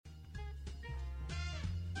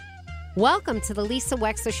Welcome to the Lisa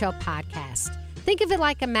Wexler Show podcast. Think of it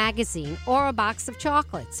like a magazine or a box of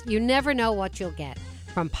chocolates. You never know what you'll get.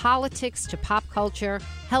 From politics to pop culture,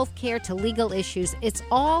 healthcare to legal issues, it's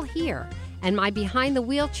all here. And my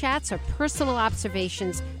behind-the-wheel chats are personal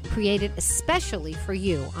observations created especially for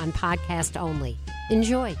you on podcast only.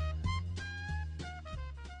 Enjoy.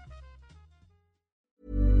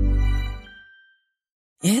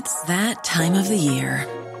 It's that time of the year.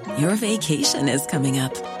 Your vacation is coming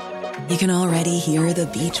up. You can already hear the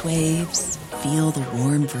beach waves, feel the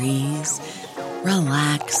warm breeze,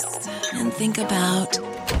 relax, and think about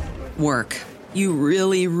work. You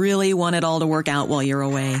really, really want it all to work out while you're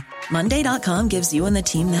away. Monday.com gives you and the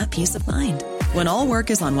team that peace of mind. When all work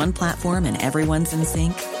is on one platform and everyone's in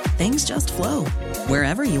sync, things just flow.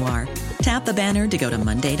 Wherever you are, tap the banner to go to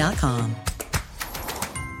Monday.com.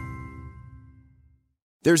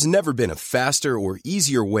 There's never been a faster or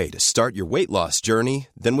easier way to start your weight loss journey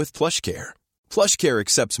than with PlushCare. PlushCare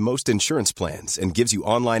accepts most insurance plans and gives you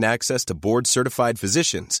online access to board-certified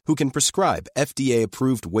physicians who can prescribe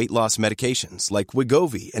FDA-approved weight loss medications like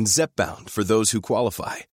Wegovy and Zepbound for those who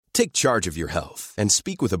qualify. Take charge of your health and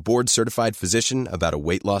speak with a board-certified physician about a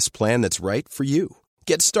weight loss plan that's right for you.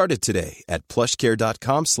 Get started today at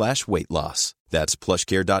plushcare.com/weight loss. That's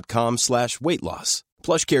plushcare.com/weight loss.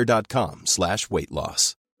 plushcare.com/weight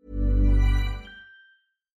loss.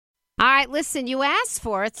 All right, listen, you asked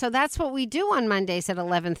for it, so that's what we do on Mondays at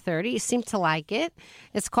 11:30. You seem to like it.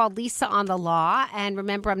 It's called Lisa on the Law. And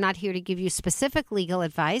remember, I'm not here to give you specific legal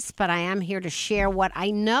advice, but I am here to share what I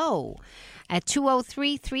know. At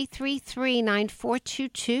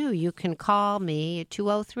 203-333-9422, you can call me at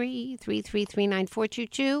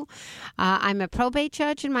 203-333-9422. I'm a probate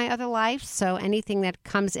judge in my other life, so anything that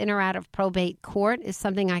comes in or out of probate court is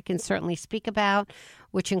something I can certainly speak about,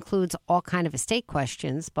 which includes all kind of estate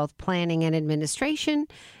questions, both planning and administration,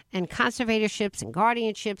 and conservatorships and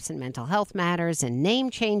guardianships and mental health matters and name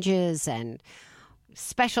changes and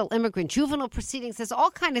special immigrant juvenile proceedings. There's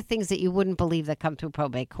all kind of things that you wouldn't believe that come through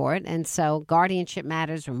probate court. And so guardianship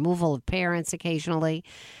matters, removal of parents occasionally.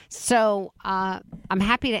 So I'm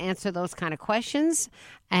happy to answer those kind of questions.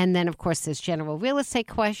 And then, of course, there's general real estate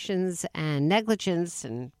questions and negligence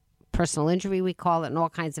and personal injury, we call it, and all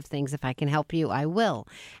kinds of things. If I can help you, I will.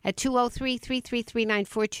 At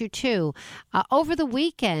 203-333-9422. Over the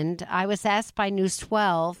weekend, I was asked by News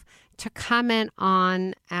 12 to comment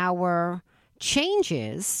on our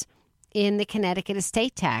changes in the Connecticut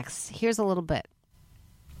estate tax. Here's a little bit.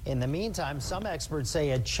 In the meantime, some experts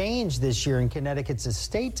say a change this year in Connecticut's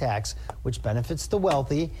estate tax, which benefits the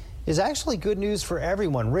wealthy, is actually good news for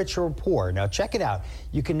everyone, rich or poor. Now, check it out.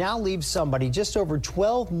 You can now leave somebody just over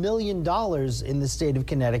 $12 million in the state of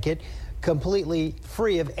Connecticut completely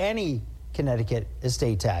free of any Connecticut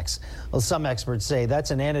estate tax. Well, some experts say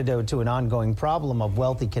that's an antidote to an ongoing problem of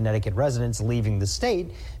wealthy Connecticut residents leaving the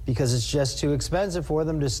state because it's just too expensive for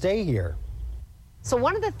them to stay here. So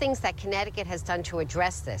one of the things that Connecticut has done to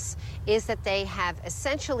address this is that they have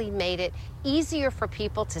essentially made it easier for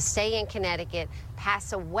people to stay in Connecticut,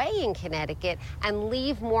 pass away in Connecticut, and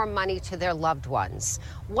leave more money to their loved ones.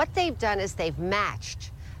 What they've done is they've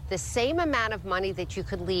matched the same amount of money that you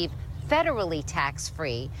could leave federally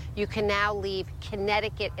tax-free, you can now leave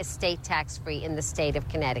Connecticut estate tax-free in the state of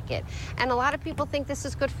Connecticut. And a lot of people think this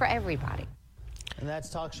is good for everybody. And that's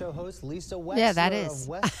talk show host Lisa Wexler of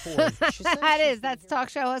Westport. That's talk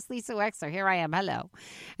show host Lisa Wexler. Here I am. Hello.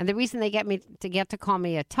 And the reason they get to call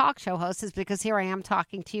me a talk show host is because here I am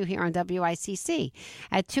talking to you here on WICC.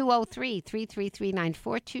 At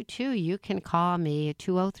 203-333-9422, you can call me at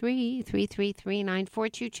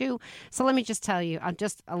 203-333-9422. So let me just tell you, I'll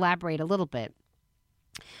just elaborate a little bit.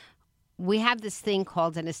 We have this thing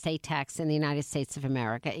called an estate tax in the United States of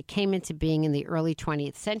America. It came into being in the early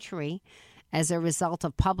 20th century as a result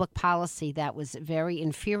of public policy that was very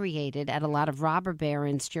infuriated at a lot of robber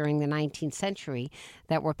barons during the 19th century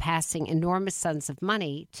that were passing enormous sums of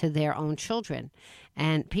money to their own children.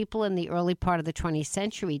 And people in the early part of the 20th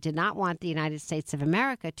century did not want the United States of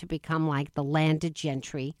America to become like the landed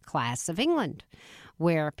gentry class of England,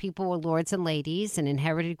 where people were lords and ladies and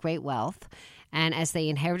inherited great wealth. And as they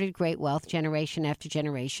inherited great wealth generation after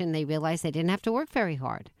generation, they realized they didn't have to work very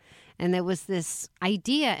hard. And there was this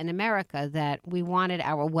idea in America that we wanted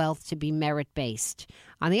our wealth to be merit-based.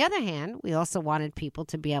 On the other hand, we also wanted people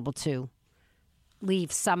to be able to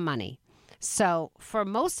leave some money. So for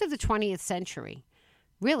most of the 20th century,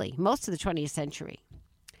 really, most of the 20th century,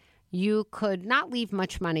 you could not leave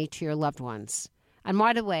much money to your loved ones. And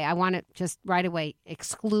by the way, I want to just right away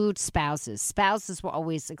exclude spouses. Spouses were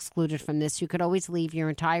always excluded from this. You could always leave your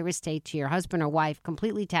entire estate to your husband or wife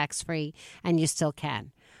completely tax-free, and you still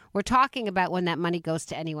can. We're talking about when that money goes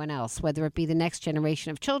to anyone else, whether it be the next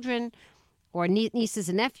generation of children or nieces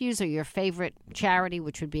and nephews, or your favorite charity,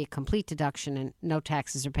 which would be a complete deduction and no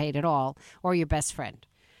taxes are paid at all, or your best friend.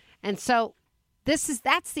 And so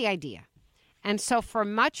that's the idea. And so for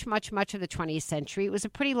much of the 20th century, it was a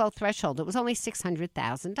pretty low threshold. It was only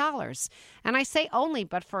 $600,000. And I say only,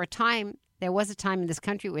 but for a time, there was a time in this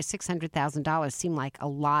country where $600,000 seemed like a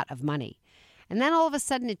lot of money. And then all of a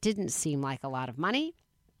sudden, it didn't seem like a lot of money.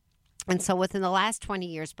 And so within the last 20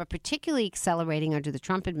 years, but particularly accelerating under the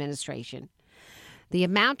Trump administration, the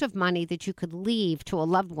amount of money that you could leave to a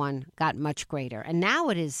loved one got much greater. And now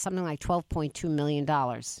it is something like $12.2 million.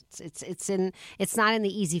 It's not in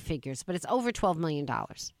the easy figures, but it's over $12 million.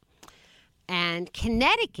 And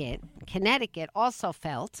Connecticut also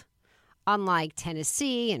felt, unlike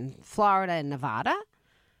Tennessee and Florida and Nevada,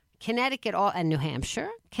 and New Hampshire,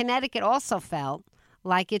 Connecticut also felt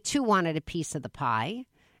like it too wanted a piece of the pie,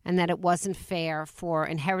 and that it wasn't fair for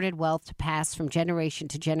inherited wealth to pass from generation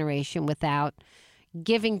to generation without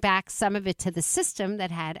giving back some of it to the system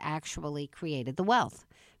that had actually created the wealth.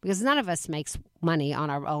 Because none of us makes money on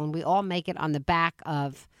our own. We all make it on the back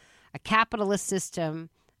of a capitalist system,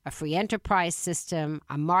 a free enterprise system,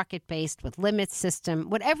 a market-based with limits system,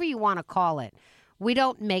 whatever you want to call it. We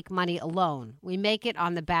don't make money alone. We make it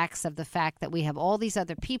on the backs of the fact that we have all these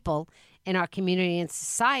other people in our community and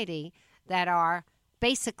society that are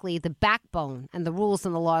basically the backbone, and the rules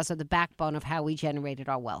and the laws are the backbone of how we generated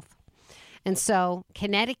our wealth. And so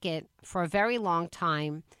Connecticut, for a very long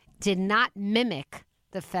time, did not mimic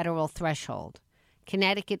the federal threshold.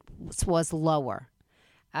 Connecticut was lower.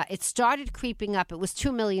 It started creeping up. It was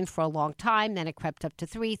 $2 million for a long time. Then it crept up to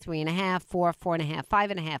 3, 3.5, 4, 4.5,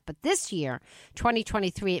 5.5. But this year,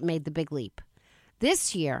 2023, it made the big leap.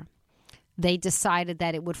 This year, they decided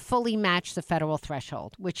that it would fully match the federal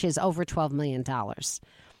threshold, which is over $12 million.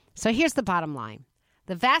 So here's the bottom line.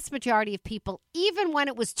 The vast majority of people, even when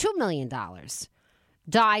it was $2 million,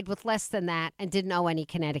 died with less than that and didn't owe any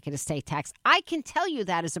Connecticut estate tax. I can tell you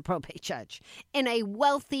that as a probate judge in a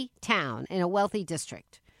wealthy town, in a wealthy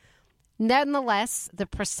district. Nonetheless, the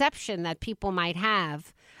perception that people might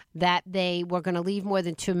have that they were going to leave more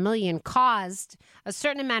than $2 million caused a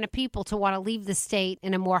certain amount of people to want to leave the state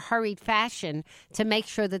in a more hurried fashion to make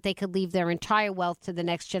sure that they could leave their entire wealth to the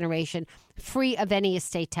next generation free of any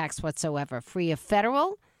estate tax whatsoever, free of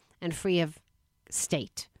federal and free of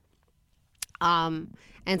state. And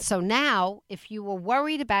so now, if you were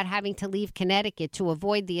worried about having to leave Connecticut to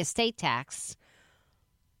avoid the estate tax,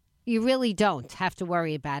 you really don't have to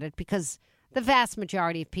worry about it, because the vast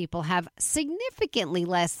majority of people have significantly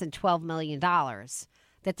less than $12 million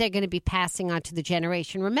that they're going to be passing on to the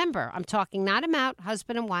generation. Remember, I'm talking not about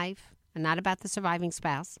husband and wife and not about the surviving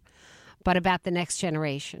spouse, but about the next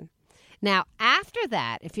generation. Now, after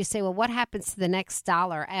that, if you say, well, what happens to the next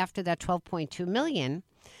dollar after that $12.2 million?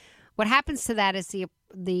 What happens to that is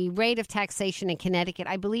the rate of taxation in Connecticut,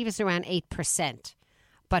 I believe, is around 8%.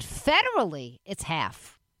 But federally, it's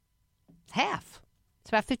half. It's half. It's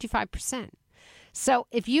about 55%. So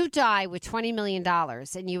if you die with $20 million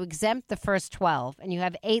and you exempt the first 12 and you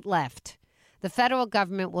have 8 left, the federal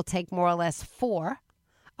government will take more or less 4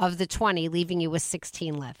 of the 20, leaving you with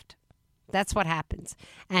 16 left. That's what happens.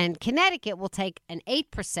 And Connecticut will take an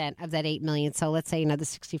 8% of that $8 million, so let's say another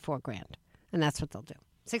 $64,000. And that's what they'll do.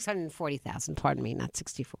 $640,000, pardon me, not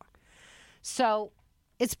 64. So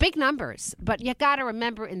it's big numbers, but you got to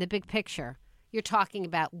remember, in the big picture, you're talking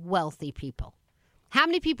about wealthy people. How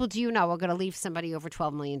many people do you know are going to leave somebody over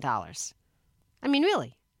 $12 million? I mean,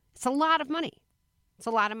 really, it's a lot of money. It's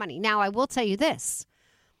a lot of money. Now, I will tell you this.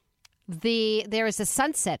 There is a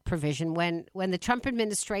sunset provision when the Trump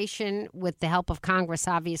administration, with the help of Congress,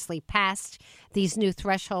 obviously passed these new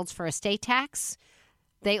thresholds for estate tax.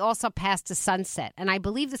 They also passed a sunset, and I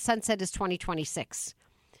believe the sunset is 2026,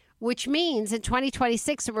 which means in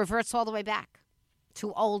 2026 it reverts all the way back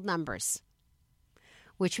to old numbers,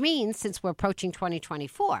 which means since we're approaching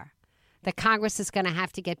 2024, that Congress is going to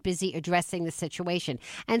have to get busy addressing the situation.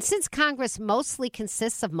 And since Congress mostly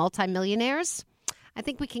consists of multimillionaires, I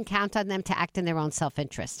think we can count on them to act in their own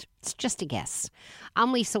self-interest. It's just a guess.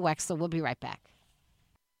 I'm Lisa Wexler. We'll be right back.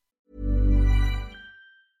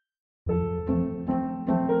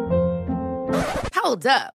 Hold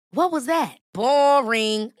up. What was that?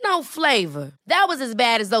 Boring. No flavor. That was as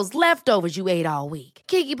bad as those leftovers you ate all week.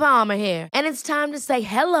 Keke Palmer here. And it's time to say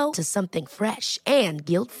hello to something fresh and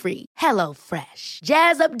guilt-free. Hello Fresh.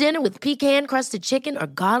 Jazz up dinner with pecan-crusted chicken or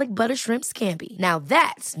garlic butter shrimp scampi. Now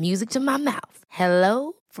that's music to my mouth.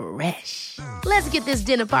 Hello Fresh. Let's get this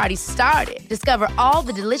dinner party started. Discover all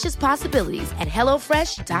the delicious possibilities at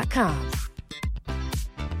HelloFresh.com.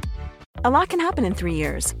 A lot can happen in 3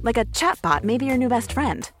 years, like a chatbot may be your new best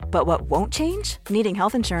friend. But what won't change? Needing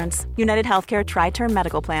health insurance. United Healthcare Tri-Term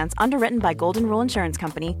Medical Plans, underwritten by Golden Rule Insurance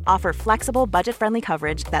Company, offer flexible, budget-friendly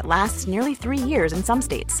coverage that lasts nearly 3 years in some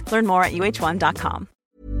states. Learn more at uh1.com.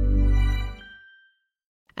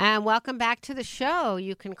 And welcome back to the show.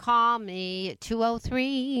 You can call me at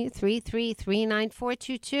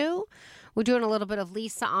 203-333-9422. We're doing a little bit of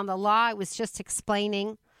Lisa on the Law. I was just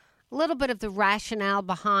explaining a little bit of the rationale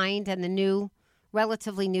behind and the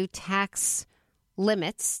relatively new tax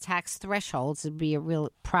limits, tax thresholds would be a real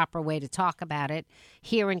proper way to talk about it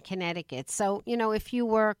here in Connecticut. So, if you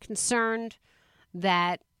were concerned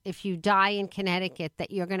that if you die in Connecticut that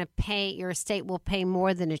you're going to pay, your estate will pay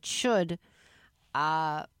more than it should,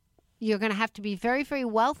 you're going to have to be very, very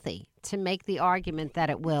wealthy to make the argument that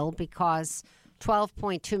it will, because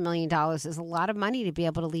 $12.2 million is a lot of money to be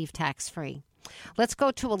able to leave tax-free. Let's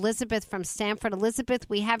go to Elizabeth from Stamford. Elizabeth,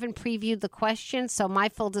 we haven't previewed the question, so my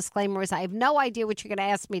full disclaimer is I have no idea what you're going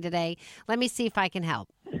to ask me today. Let me see if I can help.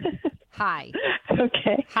 Hi.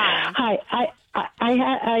 Okay. Hi.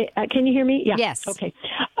 I can you hear me? Yeah. Yes. Okay.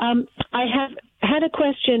 I have had a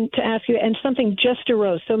question to ask you, and something just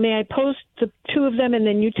arose. So may I pose the two of them, and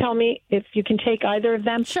then you tell me if you can take either of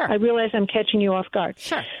them? Sure. I realize I'm catching you off guard.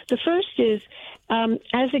 Sure. The first is,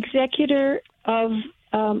 as executor of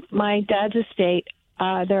my dad's estate,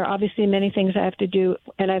 there are obviously many things I have to do,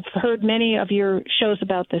 and I've heard many of your shows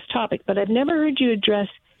about this topic, but I've never heard you address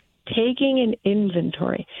taking an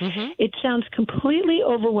inventory. Mm-hmm. It sounds completely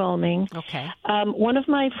overwhelming. Okay. One of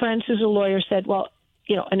my friends who's a lawyer said, well,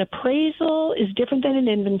 an appraisal is different than an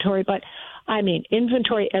inventory, but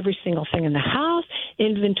inventory every single thing in the house.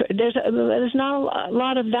 Inventory, there's not a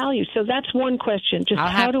lot of value. So that's one question. Just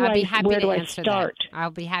where do I start?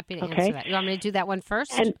 I'll be happy to answer that. You want me to do that one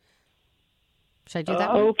first? Should I do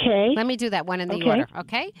that one? Okay. Let me do that one in the order,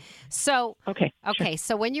 okay? So, Okay. Sure.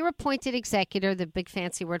 So when you're appointed executor, the big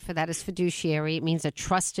fancy word for that is fiduciary. It means a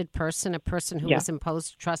trusted person, a person who has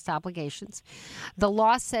imposed trust obligations. The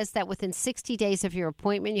law says that within 60 days of your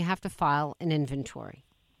appointment, you have to file an inventory.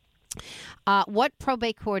 What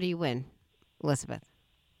probate court are you in, Elizabeth?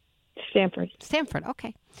 Stamford,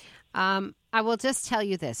 okay. I will just tell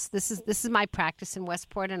you this. This is my practice in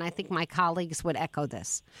Westport, and I think my colleagues would echo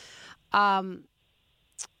this.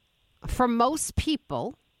 For most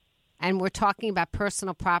people, and we're talking about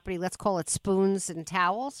personal property, let's call it spoons and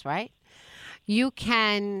towels, right? You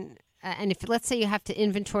can, and if let's say you have to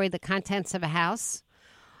inventory the contents of a house,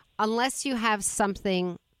 unless you have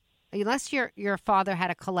something, unless your father had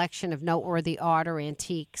a collection of noteworthy art or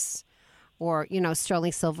antiques, or,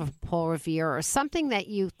 sterling silver from Paul Revere, or something that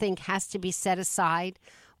you think has to be set aside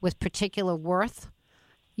with particular worth,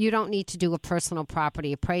 you don't need to do a personal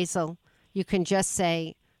property appraisal. You can just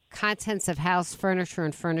say contents of house, furniture,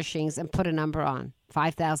 and furnishings and put a number on.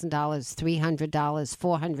 $5,000, $300,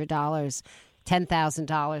 $400,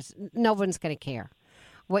 $10,000. No one's going to care.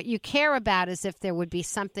 What you care about is if there would be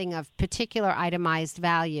something of particular itemized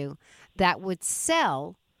value that would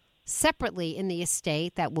sell separately in the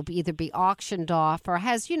estate that will either be auctioned off or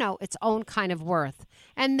has, its own kind of worth.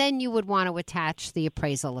 And then you would want to attach the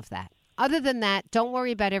appraisal of that. Other than that, don't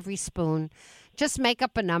worry about every spoon. Just make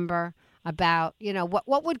up a number about,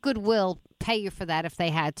 what would Goodwill pay you for that if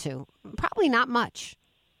they had to? Probably not much.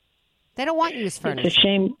 They don't want used furniture. It's a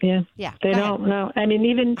shame, yeah. Yeah. They don't know.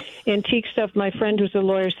 Even antique stuff, my friend who's a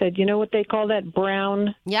lawyer said, you know what they call that?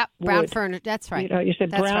 Brown Yep, brown wood. furniture. That's right. You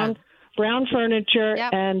said That's brown. Right. Brown furniture,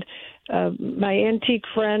 Yep. and my antique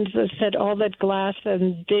friends said all that glass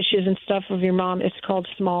and dishes and stuff of your mom, it's called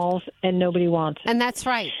smalls, and nobody wants it. And that's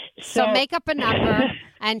right. So make up a number,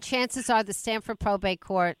 and chances are the Stamford Probate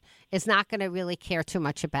Court is not going to really care too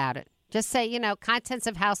much about it. Just say, contents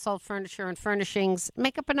of household furniture and furnishings.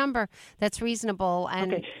 Make up a number that's reasonable,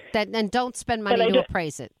 and and don't spend money to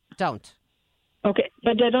appraise it. Don't. Okay,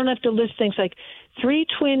 but I don't have to list things like 3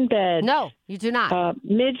 twin beds. No, you do not.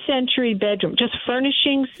 Mid-century bedroom, just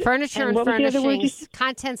furnishings. Furniture and furnishings,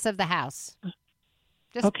 contents of the house.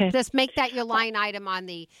 Just make that your line item on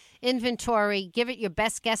the inventory. Give it your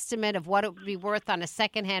best guesstimate of what it would be worth on a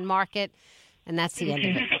secondhand market, and that's the end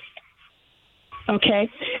of it. Okay.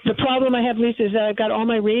 The problem I have, Lisa, is that I've got all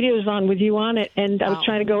my radios on with you on it, and I was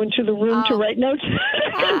trying to go into the room to write notes.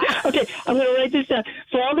 Okay, I'm going to write this down.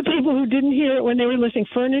 For all the people who didn't hear it when they were listening,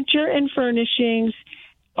 furniture and furnishings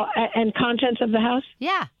and contents of the house?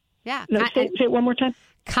 Yeah. No, say it one more time.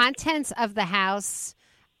 Contents of the house,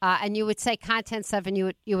 and you would say contents of, and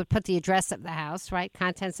you would put the address of the house, right?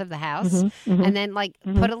 Contents of the house. And then,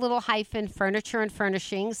 put a little hyphen, furniture and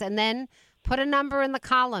furnishings, and then Put a number in the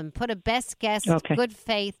column. Put a best guess, good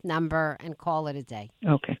faith number, and call it a day.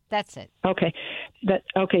 Okay. That's it. Okay.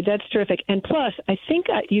 That's terrific. And plus, I think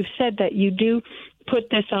you've said that you do put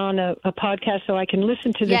this on a podcast so I can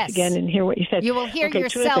listen to this again and hear what you said. You will hear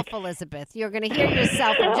yourself, terrific. Elizabeth. You're going to hear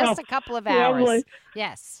yourself in just a couple of hours. Lovely.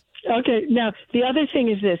 Yes. Okay. Now, the other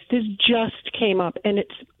thing is this. This just came up, and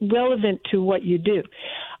it's relevant to what you do.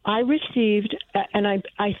 I received, and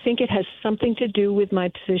I think it has something to do with my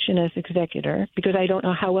position as executor, because I don't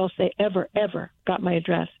know how else they ever got my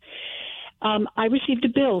address. I received a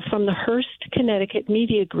bill from the Hearst, Connecticut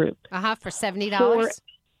Media Group. For $70?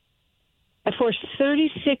 For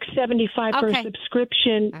 $36.75 for a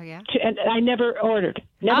subscription. Oh, yeah? And I never ordered.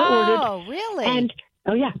 Never ordered. Oh, really? And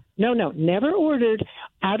no, never ordered,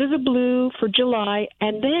 out of the blue for July.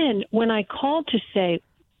 And then when I called to say,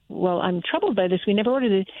 well, I'm troubled by this, we never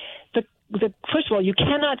ordered it. First of all, you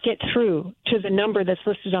cannot get through to the number that's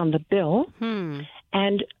listed on the bill.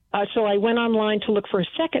 And so I went online to look for a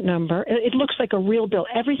second number. It looks like a real bill.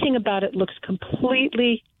 Everything about it looks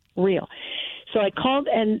completely real. So I called,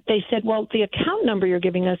 and they said, well, the account number you're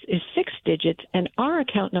giving us is 6 digits, and our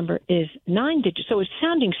account number is 9 digits. So it's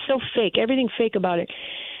sounding so fake, everything fake about it.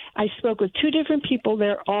 I spoke with 2 different people.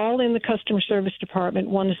 They're all in the customer service department,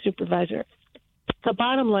 one a supervisor. The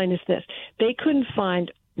bottom line is this. They couldn't find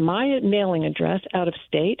my mailing address out of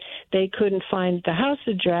state. They couldn't find the house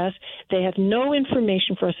address. They have no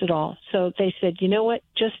information for us at all. So they said, you know what,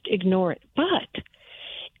 just ignore it.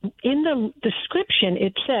 But in the description,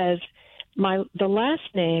 it says the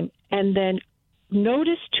last name and then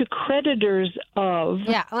notice to creditors of.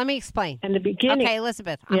 Yeah, let me explain. And the beginning. Okay,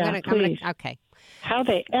 Elizabeth. Okay. How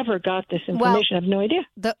they ever got this information, I have no idea.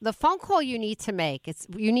 The phone call you need to make,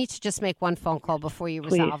 you need to just make one phone call before you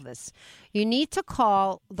resolve this. You need to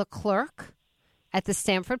call the clerk at the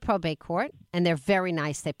Stamford Probate Court, and they're very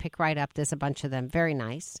nice. They pick right up. There's a bunch of them. Very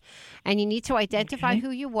nice. And you need to identify who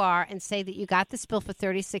you are and say that you got this bill for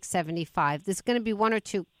 $36.75. There's going to be 1 or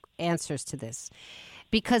 2 answers to this,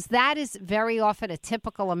 because that is very often a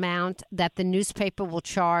typical amount that the newspaper will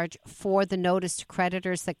charge for the notice to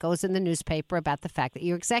creditors that goes in the newspaper about the fact that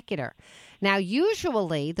you're executor. Now,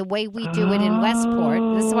 usually the way we do it in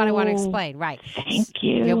Westport, this is what I want to explain. Right. Thank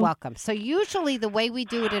you. You're welcome. So usually the way we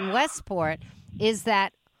do it in Westport is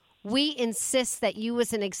that we insist that you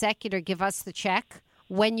as an executor give us the check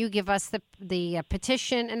when you give us the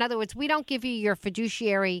petition. In other words, we don't give you your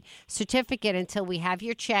fiduciary certificate until we have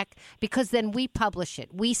your check, because then we publish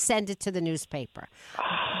it. We send it to the newspaper.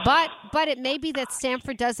 But it may be that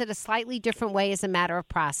Stamford does it a slightly different way as a matter of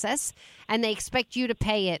process, and they expect you to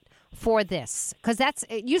pay it for this, because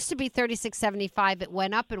it used to be $36.75. It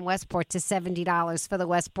went up in Westport to $70 for the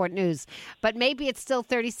Westport News, but maybe it's still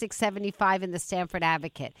 $36.75 in the Stamford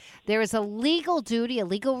Advocate. There is a legal duty, a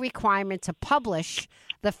legal requirement to publish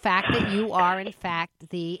the fact that you are in fact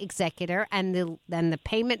the executor, and then the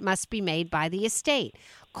payment must be made by the estate.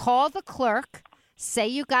 Call the clerk. Say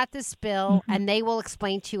you got this bill, and they will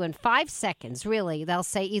explain to you in 5 seconds, really. They'll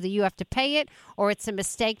say either you have to pay it or it's a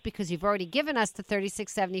mistake because you've already given us the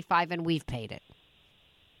 $36.75 and we've paid it.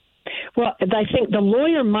 Well, I think the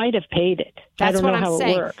lawyer might have paid it. That's I don't what know I'm how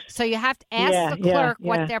saying. It works. So you have to ask the clerk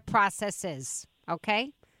what their process is,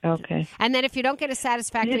 okay? Okay. And then if you don't get a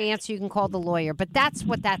satisfactory answer, you can call the lawyer. But that's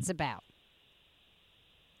what that's about.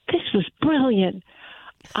 This was brilliant.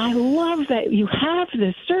 I love that you have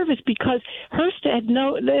this service, because Hearst had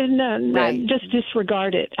just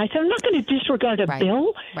disregard it. I said, I'm not going to disregard a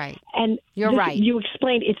bill. Right. And you're right. You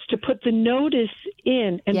explained it's to put the notice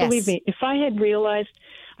in. And believe me, if I had realized,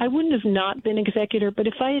 I wouldn't have not been executor. But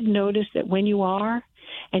if I had noticed that when you are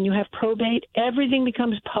and you have probate, everything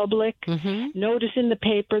becomes public, notice in the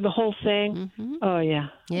paper, the whole thing. Oh, yeah.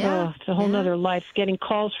 Yeah. Oh, it's a whole nother life. Getting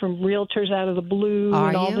calls from realtors out of the blue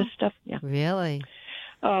and all this stuff. Yeah. Really?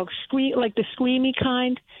 Oh, like the squeamy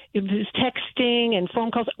kind. It was texting and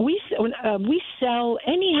phone calls. We sell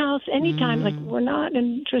any house, anytime. Like, we're not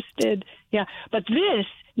interested. Yeah, but this,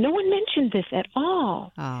 no one mentioned this at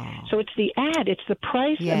all. Oh. So it's the ad. It's the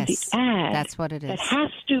price of the ad. That's what it is. That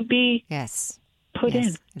has to be put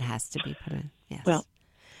in. It has to be put in. Yes. Well,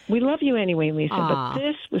 we love you anyway, Lisa, but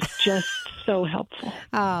this was just so helpful.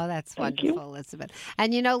 Oh, that's wonderful, Elizabeth.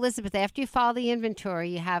 And Elizabeth, after you file the inventory,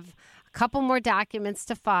 you have couple more documents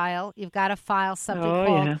to file. You've got to file something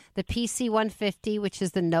called the PC 150, which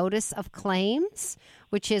is the notice of claims,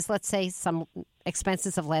 which is, let's say, some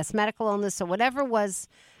expenses of last medical illness or whatever was,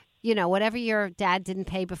 whatever your dad didn't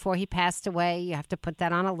pay before he passed away. You have to put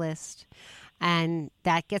that on a list, and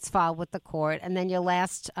that gets filed with the court. And then your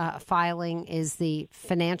last filing is the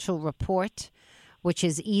financial report, which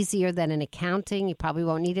is easier than an accounting. You probably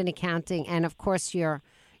won't need an accounting. And, of course, you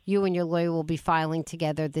and your lawyer will be filing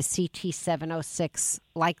together the CT 706,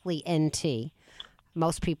 likely NT.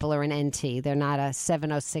 Most people are an NT. They're not a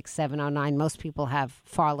 706, 709. Most people have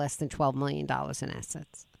far less than $12 million in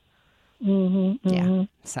assets. Mm-hmm, yeah. Mm-hmm.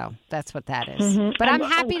 So that's what that is. Mm-hmm. But I'm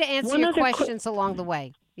happy to answer your questions along the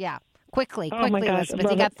way. Yeah. Quickly,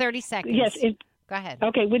 Elizabeth. You got 30 seconds. Yes. Go ahead.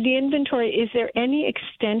 Okay. With the inventory, is there any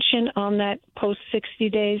extension on that post 60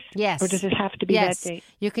 days? Yes. Or does it have to be that date?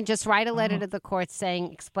 You can just write a letter to the court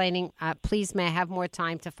explaining, please, may I have more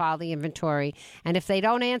time to file the inventory? And if they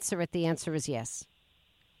don't answer it, the answer is yes.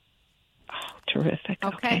 Oh, terrific.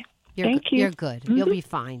 Okay. Thank you. You're good. Mm-hmm. You'll be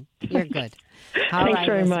fine. You're good. Thanks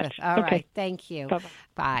very much. All right. Thank you. Bye-bye.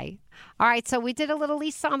 Bye. All right. So we did a little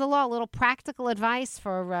Lisa on the Law, a little practical advice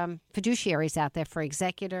for fiduciaries out there, for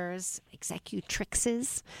executors,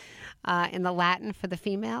 executrixes in the Latin for the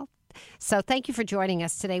female. So thank you for joining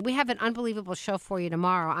us today. We have an unbelievable show for you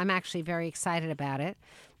tomorrow. I'm actually very excited about it.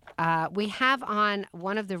 We have on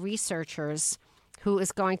one of the researchers who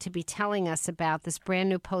is going to be telling us about this brand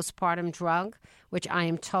new postpartum drug, which I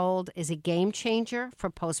am told is a game changer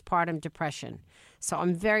for postpartum depression. So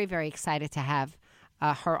I'm very, very excited to have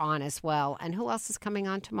her on as well. And who else is coming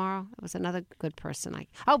on tomorrow? It was another good person.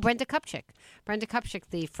 Brenda Kupchik. Brenda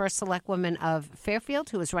Kupchik, the first select woman of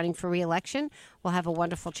Fairfield, who is running for re-election. We'll have a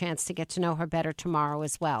wonderful chance to get to know her better tomorrow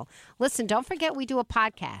as well. Listen, don't forget we do a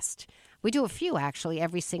podcast. We do a few, actually,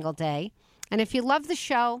 every single day. And if you love the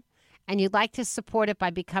show and you'd like to support it by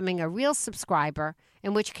becoming a real subscriber,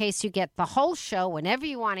 in which case you get the whole show whenever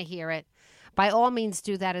you want to hear it, by all means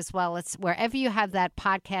do that as well. It's wherever you have that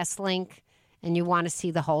podcast link and you want to see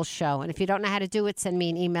the whole show. And if you don't know how to do it, send me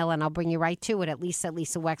an email and I'll bring you right to it at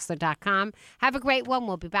lisa@lisawexler.com. Have a great one.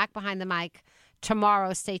 We'll be back behind the mic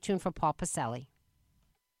tomorrow. Stay tuned for Paul Pacelli.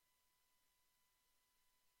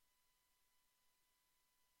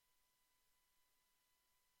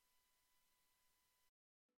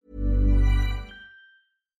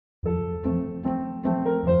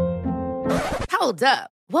 Hold up.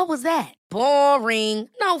 What was that? Boring.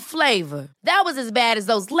 No flavor. That was as bad as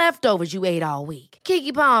those leftovers you ate all week.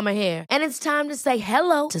 Keke Palmer here. And it's time to say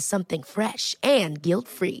hello to something fresh and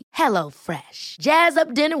guilt-free. Hello Fresh. Jazz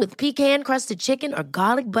up dinner with pecan-crusted chicken or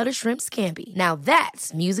garlic butter shrimp scampi. Now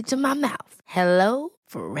that's music to my mouth. Hello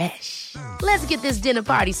Fresh. Let's get this dinner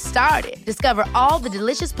party started. Discover all the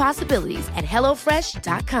delicious possibilities at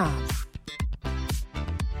HelloFresh.com.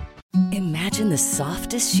 Imagine the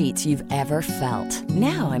softest sheets you've ever felt.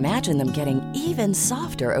 Now imagine them getting even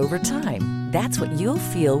softer over time. That's what you'll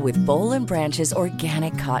feel with Boll & Branch's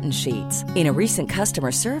organic cotton sheets. In a recent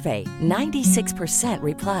customer survey, 96%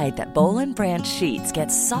 replied that Boll & Branch sheets get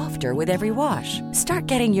softer with every wash. Start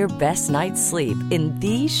getting your best night's sleep in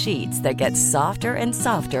these sheets that get softer and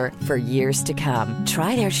softer for years to come.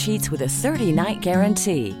 Try their sheets with a 30-night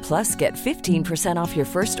guarantee. Plus, get 15% off your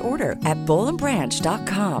first order at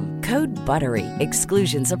bollandbranch.com. Code BUTTERY.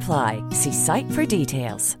 Exclusions apply. See site for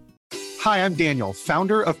details. Hi, I'm Daniel,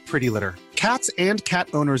 founder of Pretty Litter. Cats and cat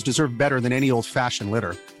owners deserve better than any old-fashioned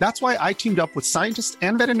litter. That's why I teamed up with scientists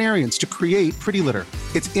and veterinarians to create Pretty Litter.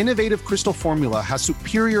 Its innovative crystal formula has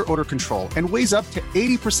superior odor control and weighs up to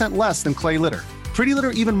 80% less than clay litter. Pretty Litter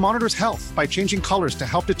even monitors health by changing colors to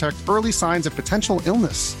help detect early signs of potential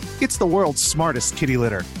illness. It's the world's smartest kitty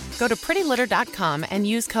litter. Go to prettylitter.com and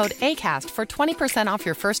use code ACAST for 20% off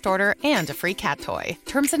your first order and a free cat toy.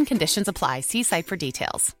 Terms and conditions apply. See site for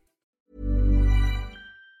details.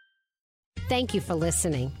 Thank you for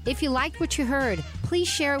listening. If you liked what you heard, please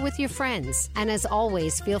share it with your friends. And as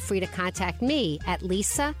always, feel free to contact me at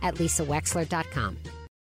lisa@lisawexler.com.